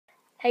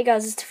Hey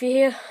guys, it's Tiffy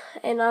here,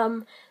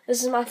 and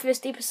this is my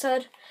first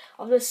episode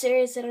of the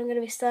series that I'm going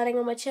to be starting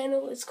on my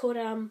channel. It's called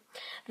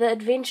The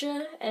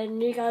Adventure,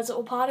 and you guys are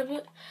all part of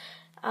it.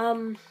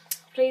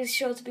 Please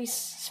sure to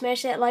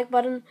smash that like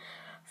button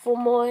for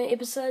more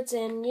episodes,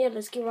 and yeah,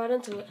 let's get right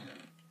into it.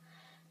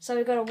 So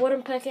we've got a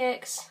wooden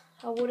pickaxe,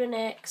 a wooden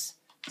axe,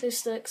 2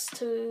 sticks,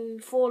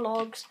 4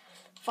 logs,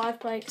 5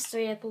 planks,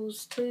 3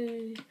 apples,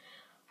 2...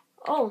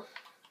 Oh,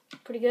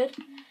 pretty good.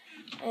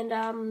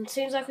 And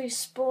seems like we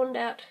spawned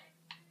out...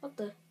 What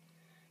the?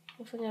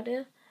 Nothing out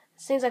there.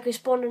 Seems like we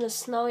spawned in a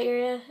snow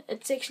area.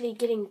 It's actually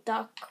getting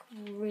dark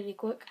really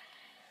quick.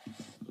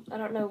 I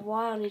don't know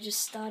why, I only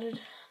just started.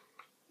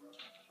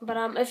 But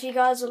if you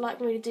guys would like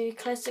me to do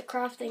classic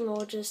crafting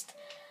or just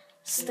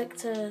stick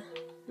to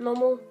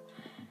normal,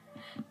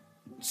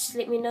 just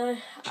let me know.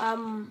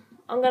 I'm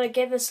gonna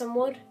gather some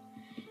wood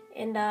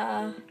and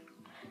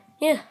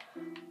yeah.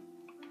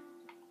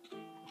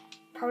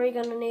 Probably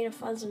gonna need to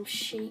find some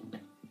sheep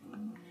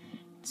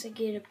to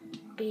get a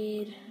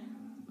bed.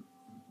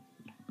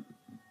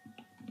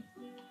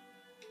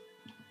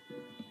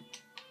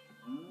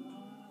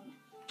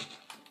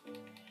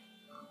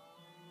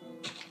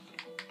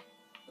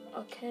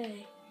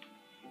 Okay.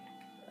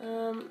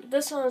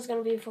 This one is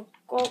gonna be for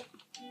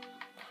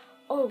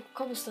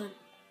cobblestone.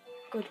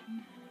 Good.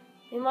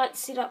 We might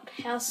set up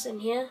house in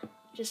here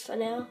just for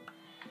now,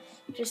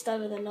 just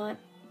over the night.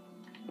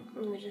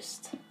 Let me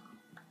just.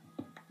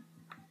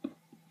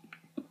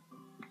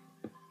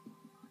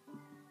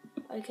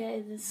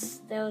 Okay,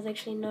 that was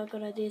actually not a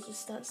good idea to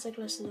start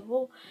sickness in the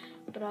wall,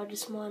 but I'll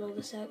just mine all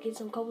this out, get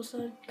some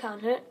cobblestone.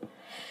 Can't hurt.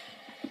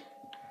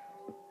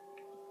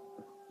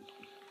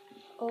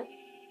 Oh,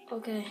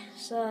 okay.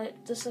 So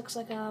this looks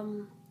like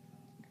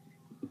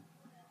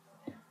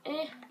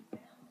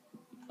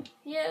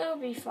yeah, it'll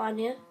be fine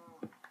here.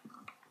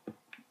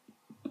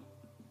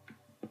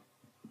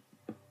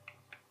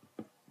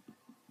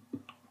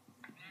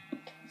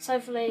 So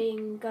hopefully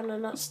I'm gonna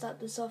not start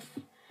this off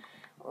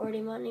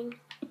already mining.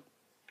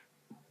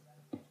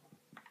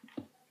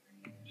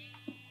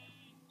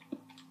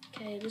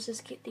 Okay, let's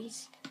just get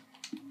these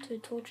 2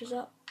 torches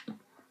up.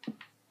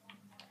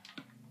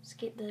 Let's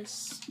get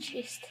this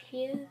chest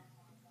here.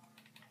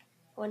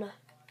 Oh no.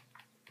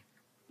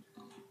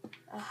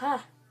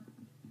 Aha!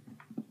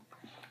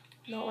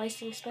 Not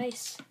wasting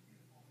space.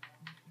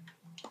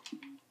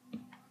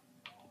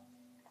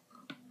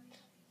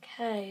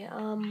 Okay,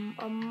 I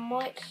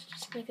might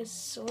just make a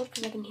sword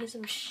because I can hear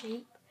some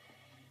sheep.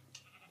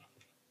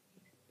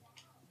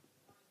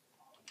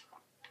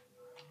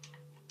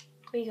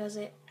 Where you guys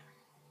at?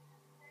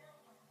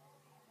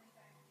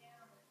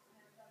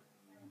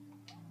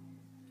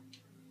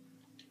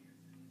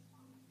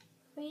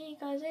 Where you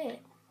guys at?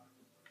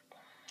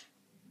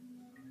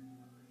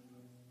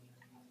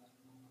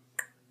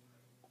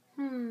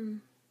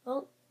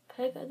 Oh,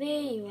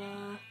 there you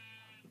are.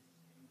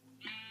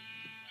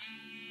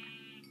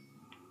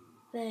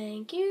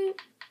 Thank you.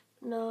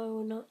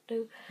 No,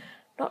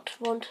 not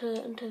want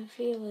to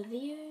interfere with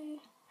you.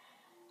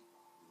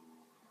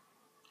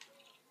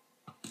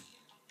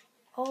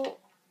 Oh.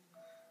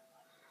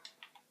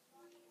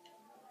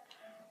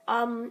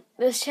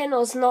 This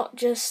channel is not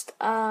just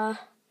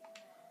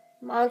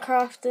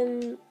Minecraft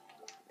and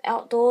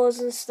outdoors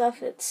and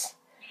stuff. It's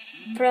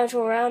pretty much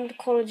all around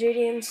Call of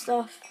Duty and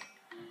stuff.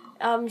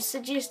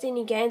 Suggest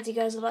any games you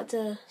guys would like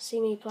to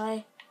see me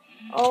play.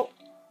 Oh.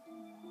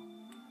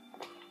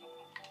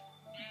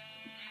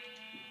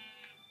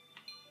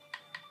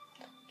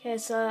 Okay,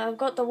 so I've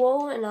got the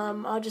wall, and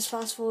I'll just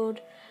fast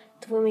forward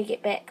to when we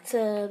get back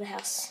to the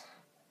house.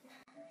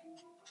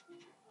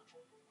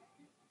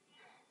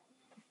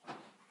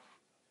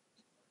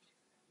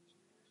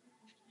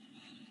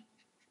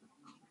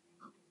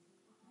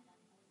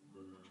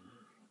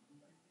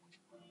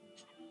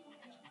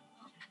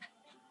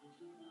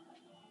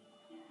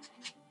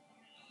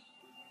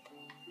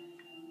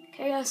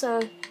 Okay guys, so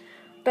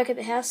back at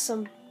the house,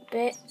 some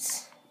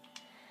bats,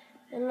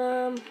 and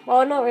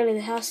well, not really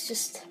the house,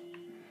 just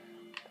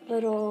a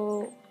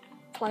little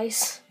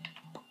place.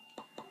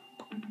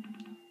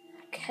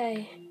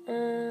 Okay,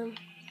 I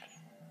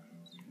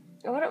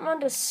wouldn't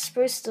mind a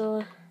spruce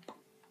door.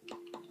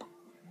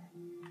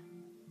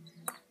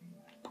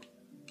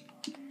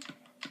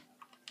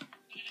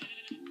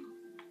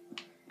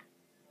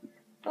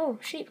 Oh,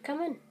 sheep,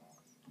 come in.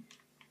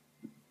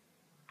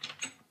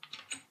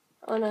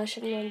 Oh no, I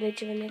shouldn't have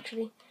let you in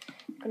actually.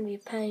 It's gonna be a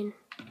pain.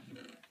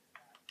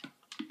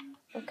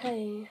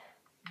 Okay.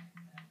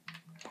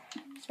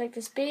 Let's make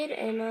this bed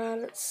and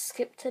let's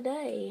skip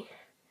today.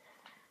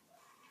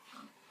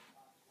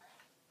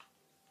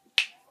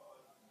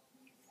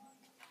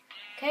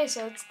 Okay,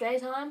 so it's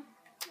daytime.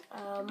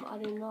 I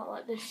do not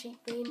like this sheep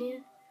being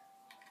here.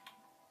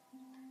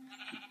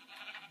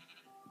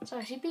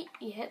 Sorry, sheepy,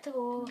 you had to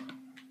go.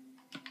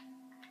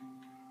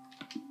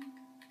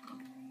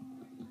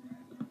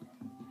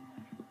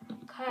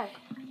 Okay.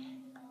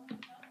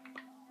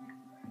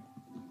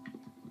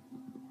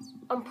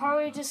 I'm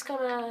probably just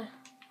gonna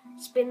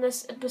spend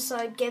this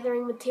episode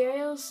gathering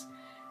materials.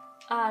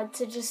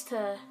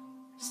 to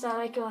start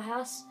making my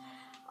house.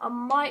 I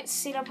might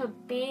set up a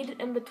bed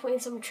in between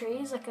some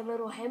trees, like a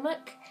little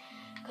hammock,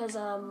 because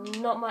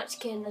not much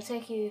can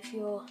attack you if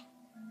you're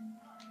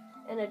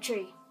in a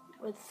tree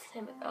with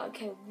hammock.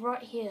 Okay,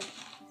 right here.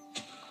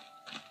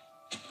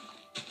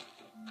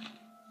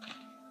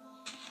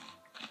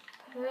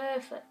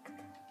 Perfect.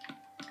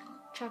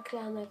 Chuck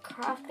down the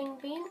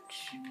crafting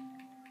bench.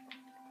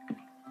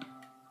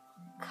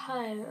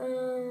 Okay,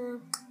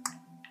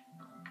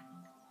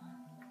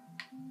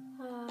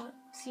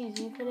 excuse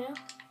you for now.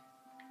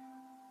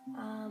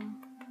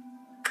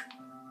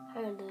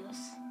 How do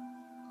this?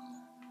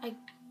 I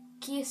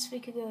guess we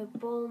could go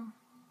boom,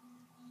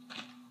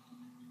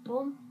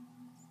 boom,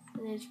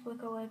 and then just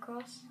work our way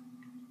across.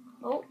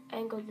 Oh,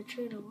 angled the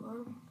tree a little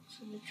wrong.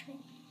 So the tree.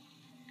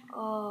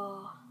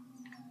 Oh.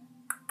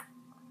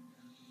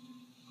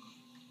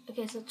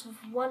 Okay, so it's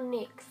one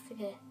next.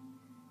 Okay.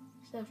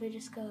 So if we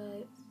just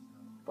go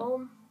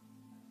boom,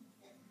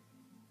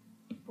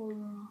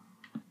 boom,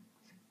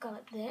 go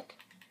like that.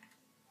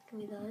 Give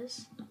me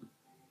those.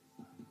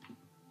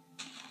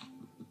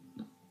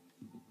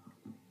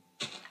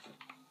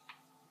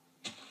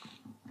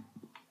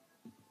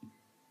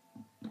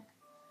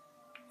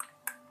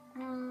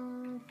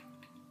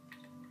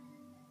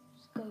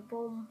 Let's go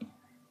boom.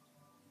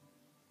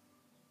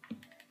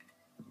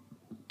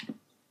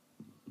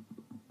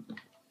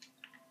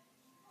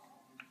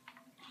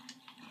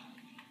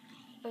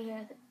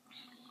 Okay,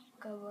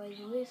 go away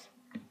with.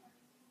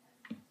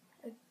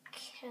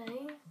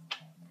 Okay.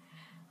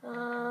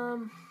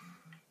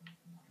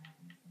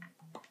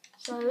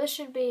 So this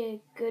should be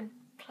a good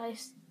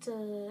place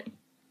to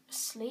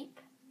sleep.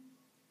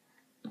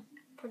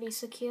 Pretty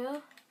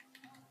secure.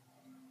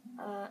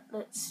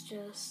 Let's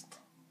just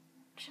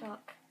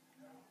chuck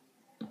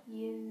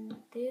you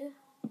there.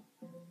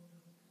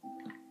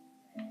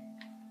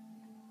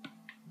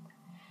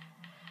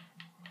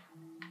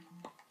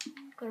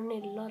 Gonna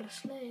need a lot of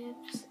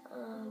slabs,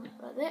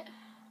 like that.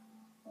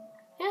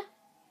 Yeah,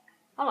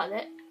 I like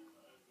that.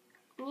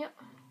 Yep.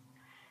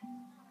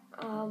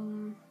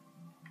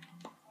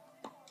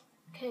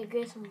 Okay,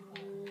 get some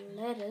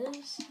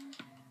ladders.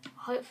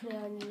 Hopefully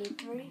I only need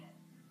 3.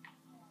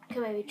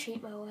 Can maybe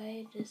cheat my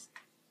way, just...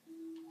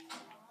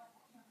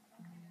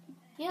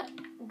 Yep,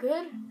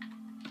 good.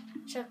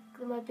 Chuck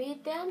my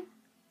bed down.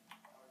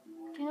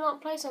 Do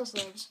not place on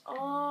slabs.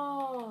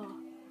 Oh.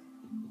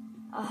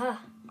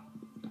 Aha.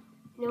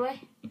 Anyway,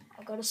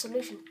 I got a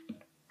solution.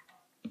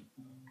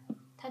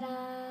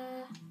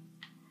 Ta-da!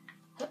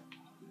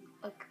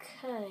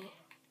 Okay.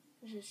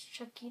 Let's just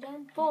chuck you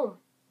down. Boom!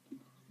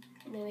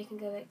 And then we can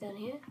go back down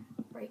here.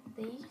 Break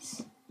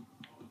these.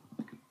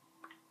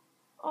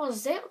 Oh,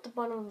 is that what the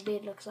bottom of the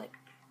bed looks like?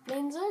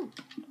 Blends in.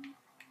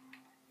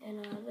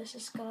 And let's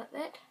just go like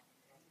that.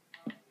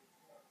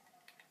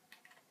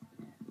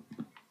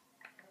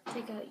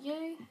 Take out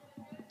you.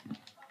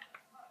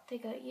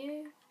 Take out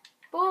you.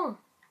 Boom!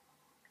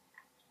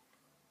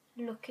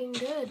 Looking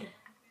good.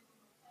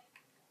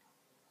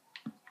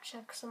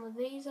 Chuck some of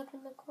these up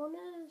in the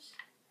corners.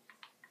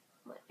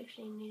 Might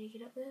actually need to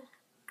get up there.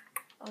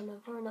 Oh no,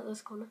 probably not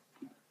this corner.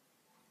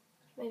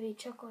 Maybe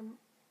chuck one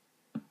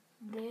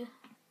there.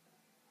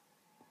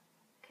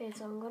 Okay,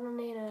 so I'm gonna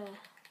need a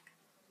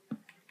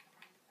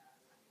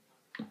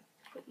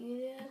put you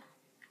there.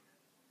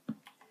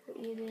 Put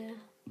you there.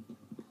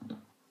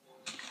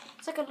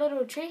 It's like a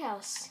little tree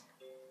house.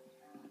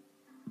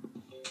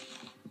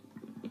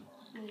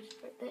 Let me just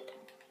break that.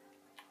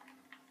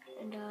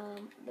 And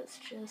let's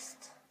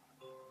just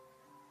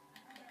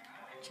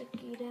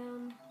chuck you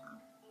down.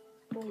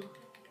 Boom.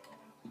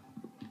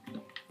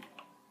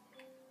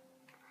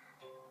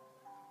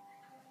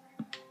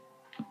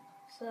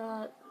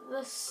 So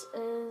this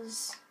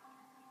is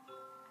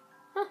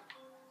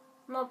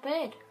not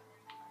bad.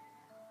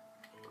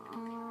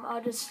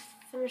 I'll just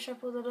finish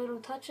up with the little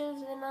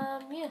touches and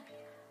yeah,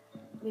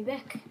 I'll be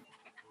back.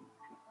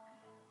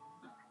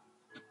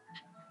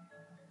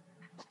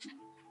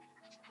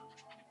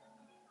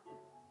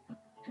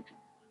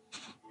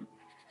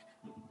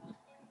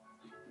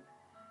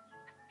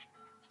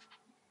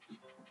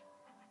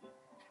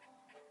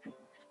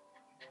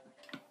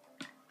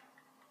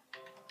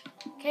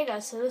 Okay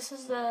guys, so this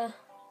is the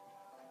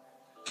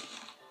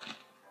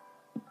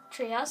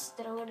treehouse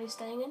that I'm going to be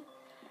staying in.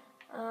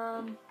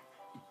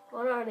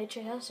 Well, not really a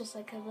treehouse, just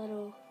like a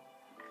little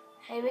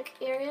hammock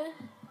area.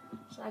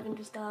 So I can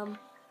just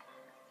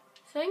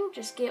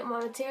just get my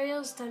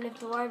materials, don't have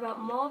to worry about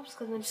mobs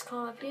because I just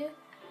climb up here,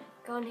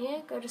 go in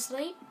here, go to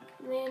sleep,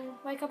 and then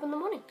wake up in the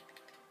morning.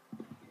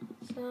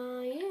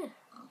 So yeah.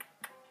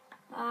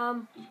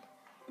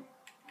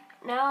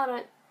 Now I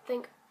don't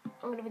think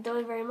I'm going to be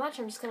doing very much.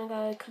 I'm just going to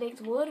go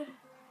collect wood,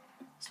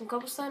 some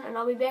cobblestone, and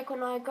I'll be back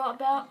when I got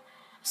about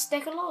a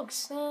stack of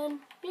logs. And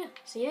yeah,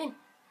 see you then.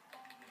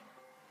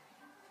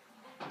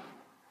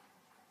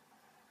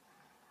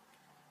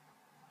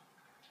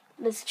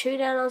 Let's chew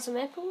down on some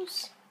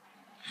apples.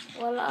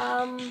 Well,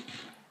 I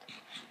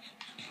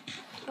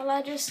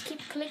just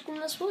keep collecting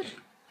this wood.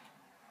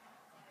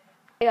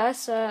 Hey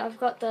guys, so I've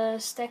got the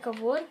stack of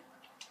wood.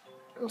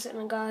 I'm just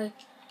gonna go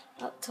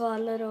up to our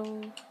little,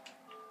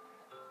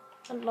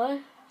 I don't know,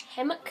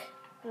 hammock.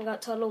 I'm gonna go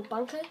up to our little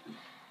bunker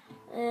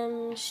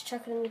and just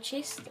chuck it in the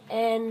chest.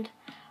 And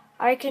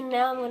I reckon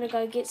now I'm gonna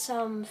go get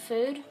some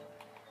food.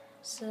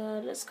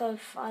 So let's go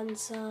find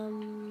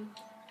some.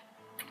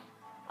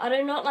 I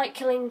do not like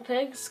killing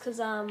pigs because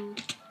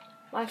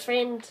my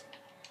friend,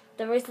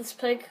 the ruthless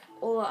pig,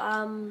 or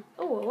oh,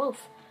 a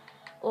wolf,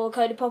 or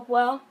Cody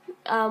Popwell,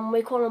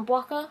 we call him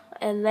Blocker,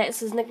 and that's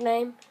his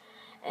nickname,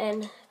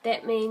 and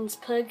that means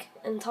pig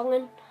in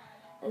Tongan,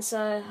 and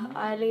so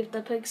I leave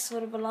the pigs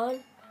sort of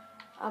alone.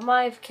 I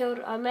may have killed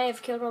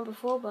one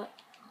before, but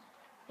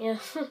yeah.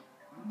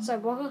 So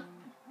Blocker.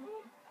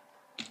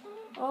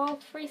 Oh,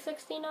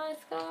 360 no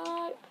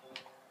scope.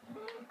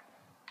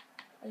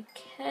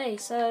 Okay,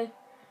 so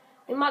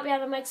we might be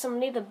able to make some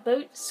leather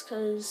boots,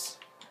 cause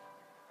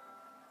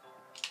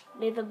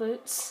leather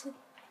boots.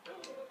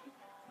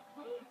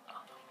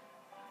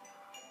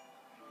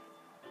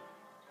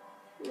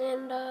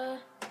 And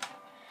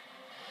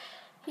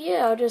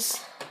yeah, I'll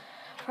just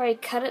probably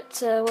cut it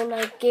to when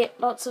I get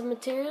lots of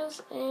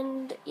materials,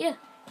 and yeah.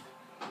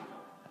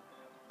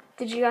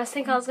 Did you guys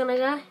think I was gonna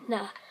die?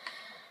 Nah.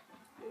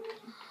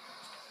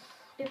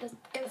 Get this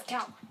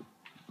cow.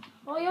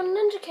 Oh, you're a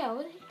ninja cow.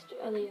 What the heck did you?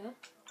 Oh, there you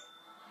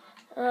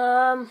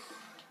go.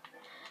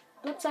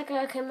 Looks like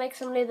I can make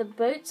some leather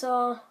boots,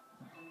 or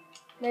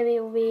maybe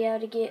we'll be able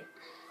to get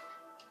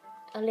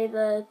a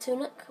leather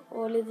tunic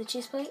or leather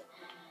chest plate.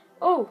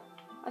 Oh,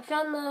 I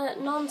found the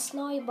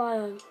non-snowy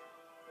biome.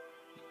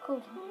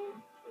 Cool.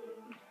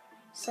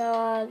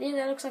 So yeah,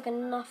 that looks like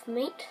enough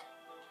meat.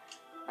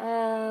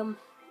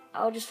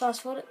 I'll just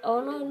fast forward it.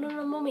 Oh no,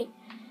 more meat.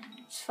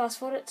 Just fast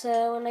forward it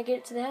to when I get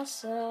it to the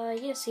house.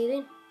 Yeah, see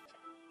you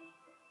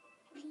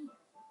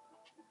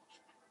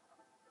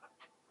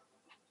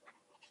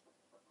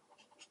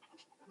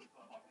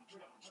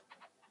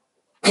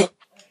then.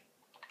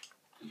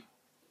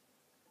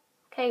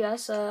 Okay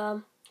guys,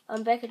 so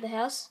I'm back at the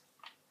house.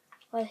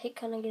 Why the heck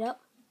can't I get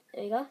up?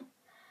 There you go.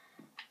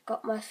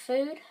 Got my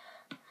food.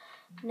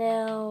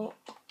 Now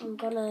I'm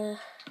gonna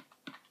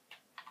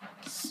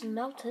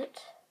smelt it.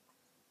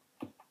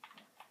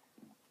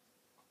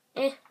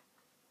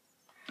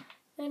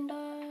 And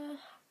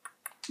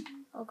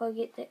I'll go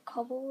get that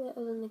cobble that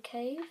was in the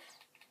cave.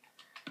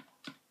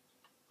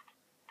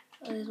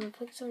 Oh, there's my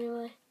pig. It's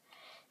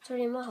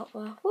already in my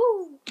hotbar.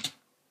 Woo!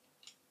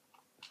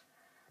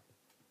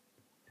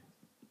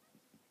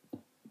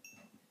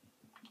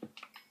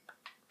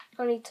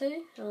 Only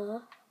 2?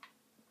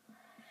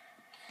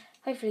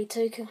 Hopefully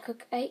 2 can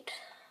cook 8.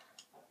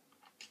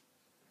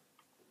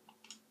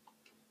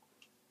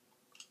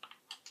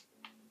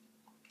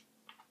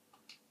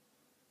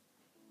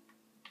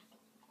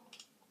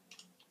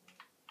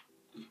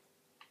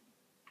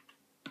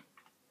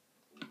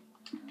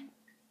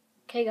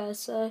 Okay guys,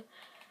 so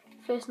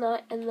first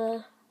night in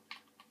the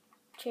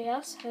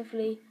treehouse.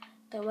 Hopefully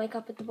don't wake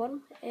up at the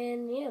bottom,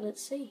 and yeah,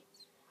 let's see.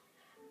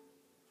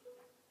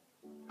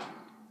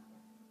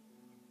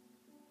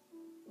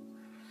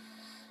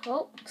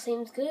 Well,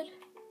 seems good.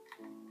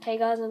 Okay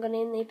guys, I'm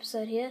gonna end the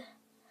episode here.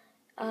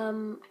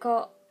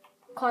 Got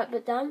quite a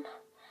bit done.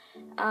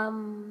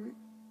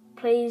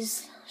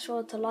 Please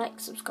sure to like,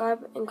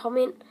 subscribe and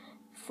comment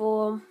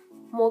for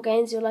more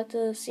games you'd like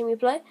to see me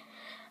play.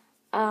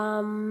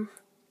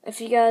 If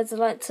you guys would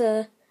like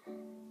to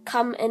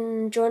come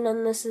and join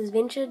on this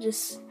adventure,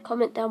 just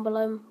comment down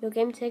below your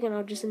game tag and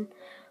I'll just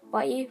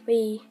invite you.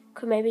 We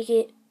could maybe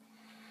get,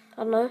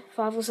 I don't know,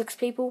 5 or 6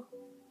 people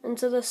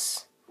into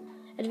this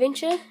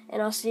adventure,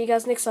 and I'll see you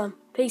guys next time.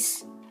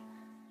 Peace.